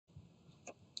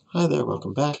Hi there,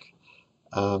 welcome back.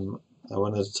 I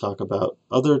wanted to talk about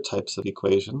other types of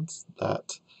equations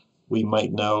that we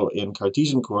might know in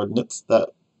Cartesian coordinates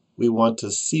that we want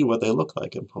to see what they look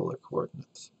like in polar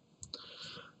coordinates.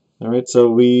 All right, so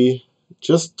we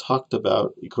just talked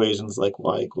about equations like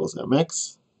y equals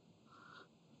mx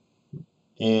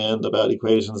and about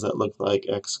equations that look like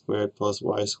x squared plus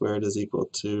y squared is equal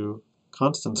to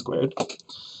constant squared.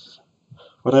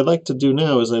 What I'd like to do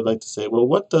now is I'd like to say, well,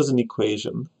 what does an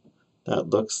equation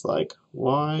that looks like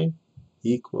y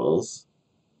equals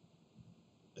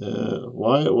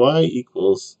y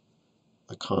equals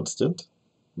a constant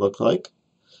look like?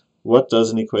 What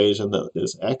does an equation that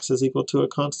is x is equal to a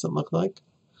constant look like?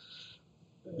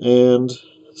 And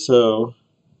so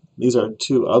these are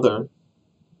two other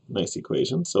nice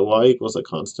equations. So y equals a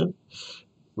constant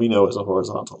we know is a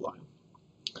horizontal line.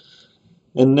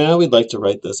 And now we'd like to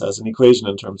write this as an equation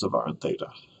in terms of r and theta.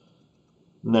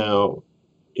 Now,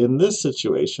 in this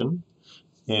situation,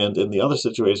 and in the other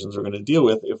situations we're going to deal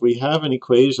with, if we have an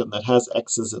equation that has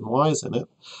x's and y's in it,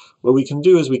 what we can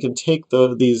do is we can take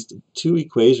these two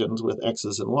equations with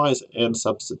x's and y's and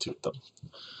substitute them.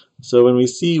 So when we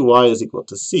see y is equal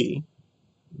to c,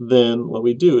 then what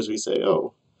we do is we say,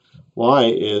 oh, y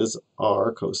is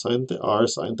r sine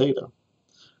theta.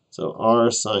 So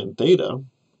r sine theta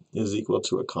is equal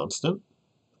to a constant.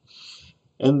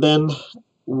 And then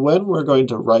when we're going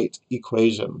to write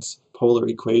equations, polar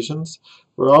equations,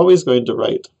 we're always going to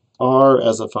write r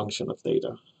as a function of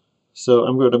theta. So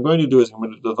what I'm going to do is I'm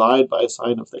going to divide by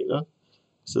sine of theta.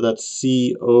 So that's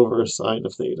c over sine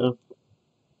of theta.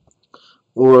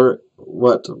 Or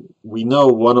what we know,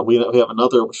 we have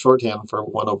another shorthand for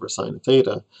 1 over sine of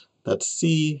theta. That's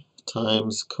c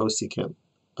times cosecant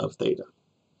of theta.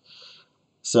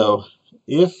 So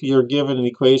if you're given an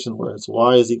equation where it's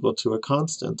y is equal to a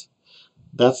constant,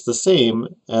 that's the same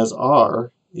as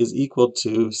r is equal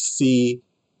to c,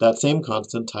 that same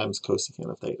constant, times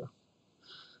cosecant of theta.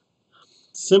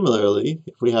 Similarly,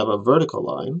 if we have a vertical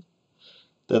line,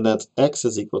 then that's x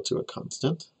is equal to a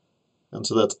constant. And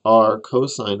so that's r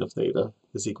cosine of theta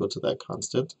is equal to that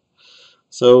constant.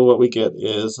 So what we get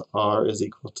is r is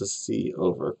equal to c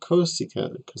over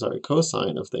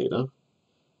cosine of theta,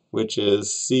 which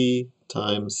is c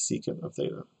times secant of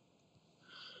theta.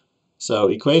 So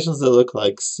equations that look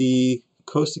like c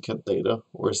cosecant theta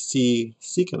or c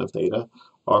secant of theta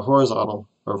are horizontal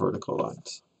or vertical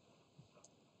lines.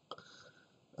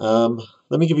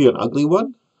 Let me give you an ugly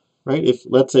one, right? If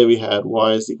let's say we had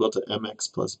y is equal to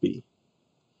mx plus b.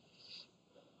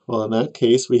 Well, in that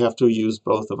case, we have to use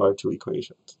both of our two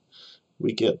equations.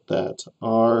 We get that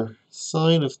r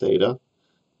sine of theta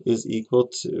is equal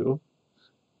to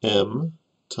m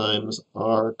times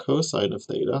r cosine of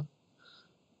theta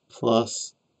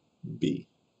plus b.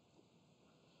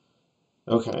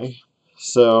 Okay,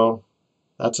 so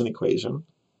that's an equation.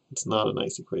 It's not a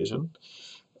nice equation.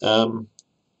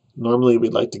 Normally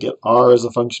we'd like to get r as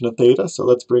a function of theta, so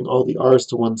let's bring all the r's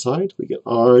to one side. We get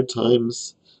r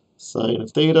times sine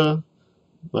of theta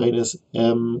minus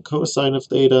m cosine of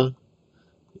theta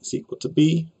is equal to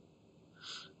b.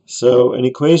 So an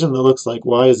equation that looks like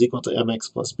y is equal to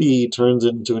mx plus b turns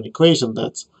into an equation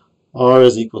that's r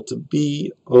is equal to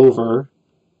b over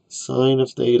sine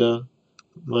of theta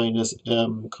minus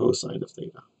m cosine of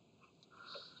theta.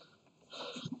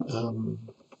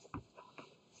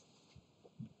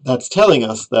 That's telling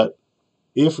us that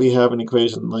if we have an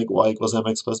equation like y equals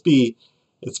mx plus b,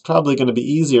 it's probably going to be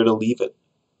easier to leave it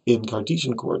in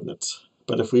Cartesian coordinates.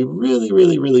 But if we really,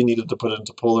 really, really needed to put it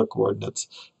into polar coordinates,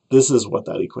 this is what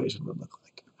that equation would look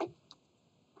like.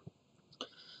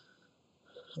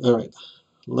 All right,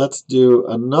 let's do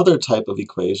another type of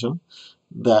equation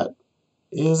that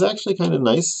is actually kind of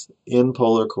nice in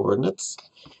polar coordinates.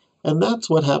 And that's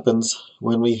what happens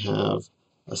when we have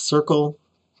a circle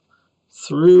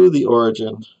through the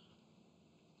origin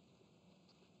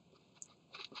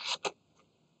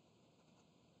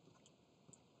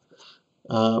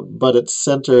but it's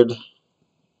centered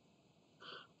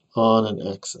on an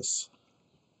axis.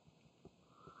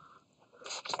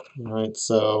 All right,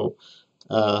 so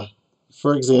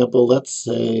for example, let's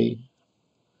say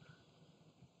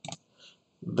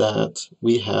that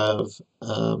we have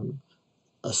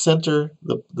a center,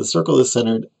 the circle is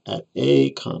centered at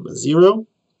a comma 0,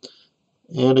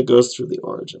 and it goes through the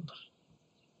origin.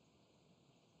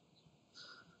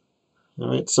 All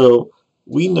right, so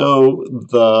we know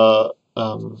the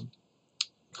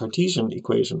Cartesian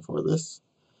equation for this.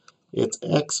 It's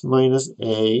x minus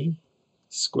a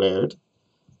squared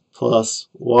plus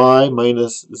y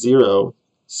minus 0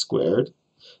 squared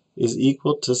is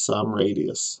equal to some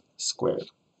radius squared.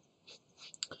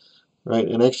 right?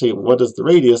 And actually, what is the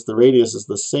radius? The radius is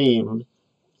the same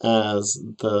as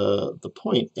the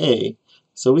point A,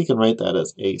 so we can write that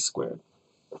as a squared.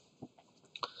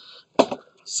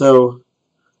 So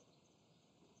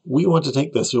we want to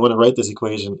take this, we want to write this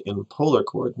equation in polar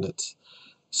coordinates.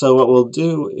 So what we'll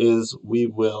do is we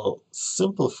will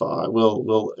simplify,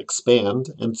 we'll expand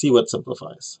and see what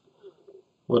simplifies.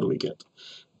 What do we get?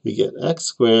 We get x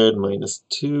squared minus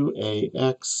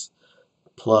 2ax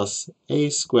plus a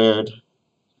squared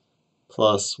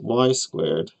plus y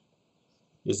squared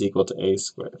is equal to a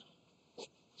squared.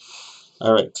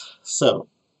 All right, so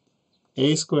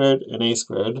a squared and a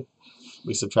squared,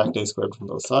 we subtract a squared from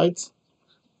both sides.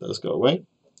 Those go away.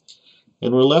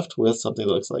 And we're left with something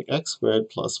that looks like x squared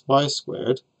plus y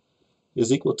squared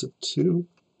is equal to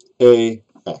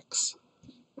 2ax.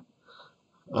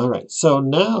 All right, so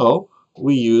now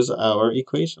we use our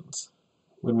equations.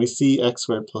 When we see x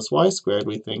squared plus y squared,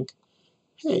 we think,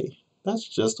 hey, that's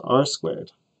just r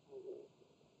squared.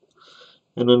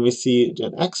 And when we see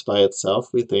an x by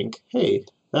itself, we think, hey,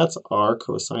 that's r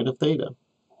cosine of theta.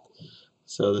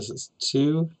 So this is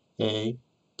 2a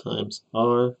times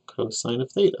r cosine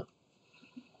of theta.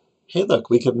 Hey, look,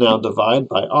 we could now divide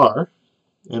by r,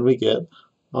 and we get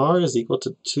r is equal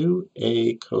to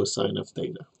 2a cosine of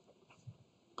theta.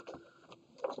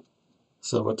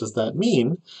 So what does that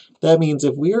mean? That means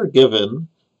if we are given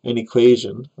an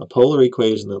equation, a polar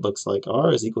equation that looks like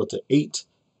r is equal to 8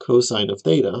 cosine of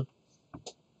theta,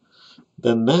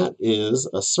 then that is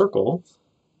a circle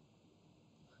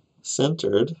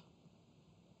centered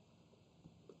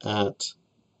at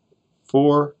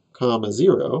 4,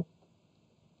 0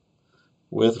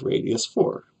 with radius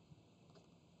 4.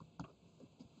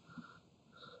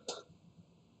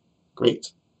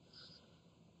 Great.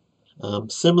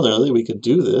 Similarly, we could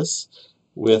do this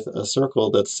with a circle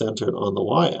that's centered on the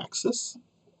y-axis.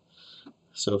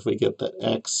 So if we get the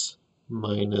x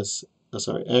minus,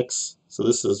 x, so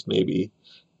this is maybe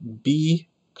b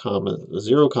comma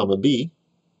 0 comma b,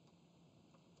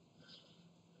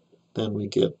 then we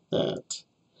get that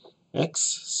x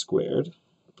squared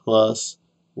plus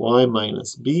y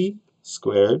minus b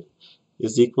squared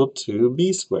is equal to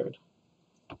b squared.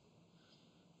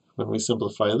 When we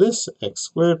simplify this, x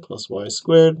squared plus y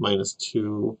squared minus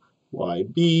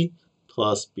 2yb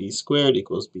plus b squared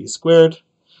equals b squared,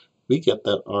 we get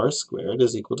that r squared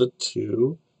is equal to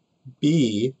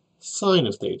 2b sine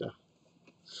of theta.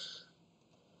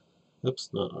 Oops,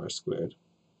 not r squared.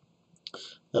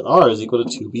 That r is equal to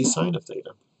 2b sine of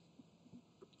theta.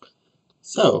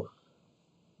 So,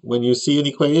 when you see an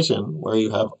equation where you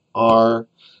have r,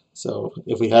 so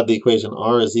if we had the equation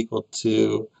r is equal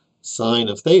to sine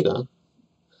of theta,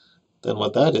 then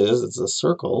what that is, it's a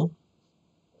circle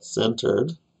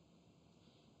centered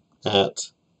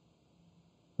at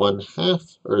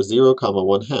 1/2, or 0 comma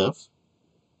 1/2,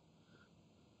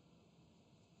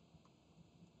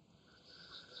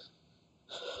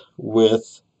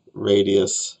 with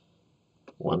radius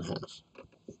 1/2.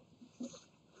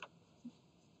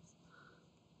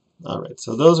 All right,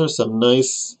 so those are some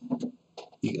nice,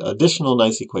 additional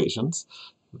nice equations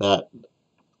that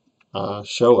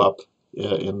show up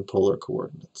in polar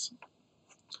coordinates.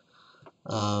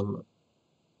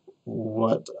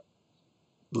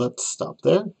 Let's stop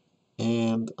there,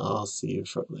 and I'll see you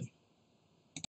shortly.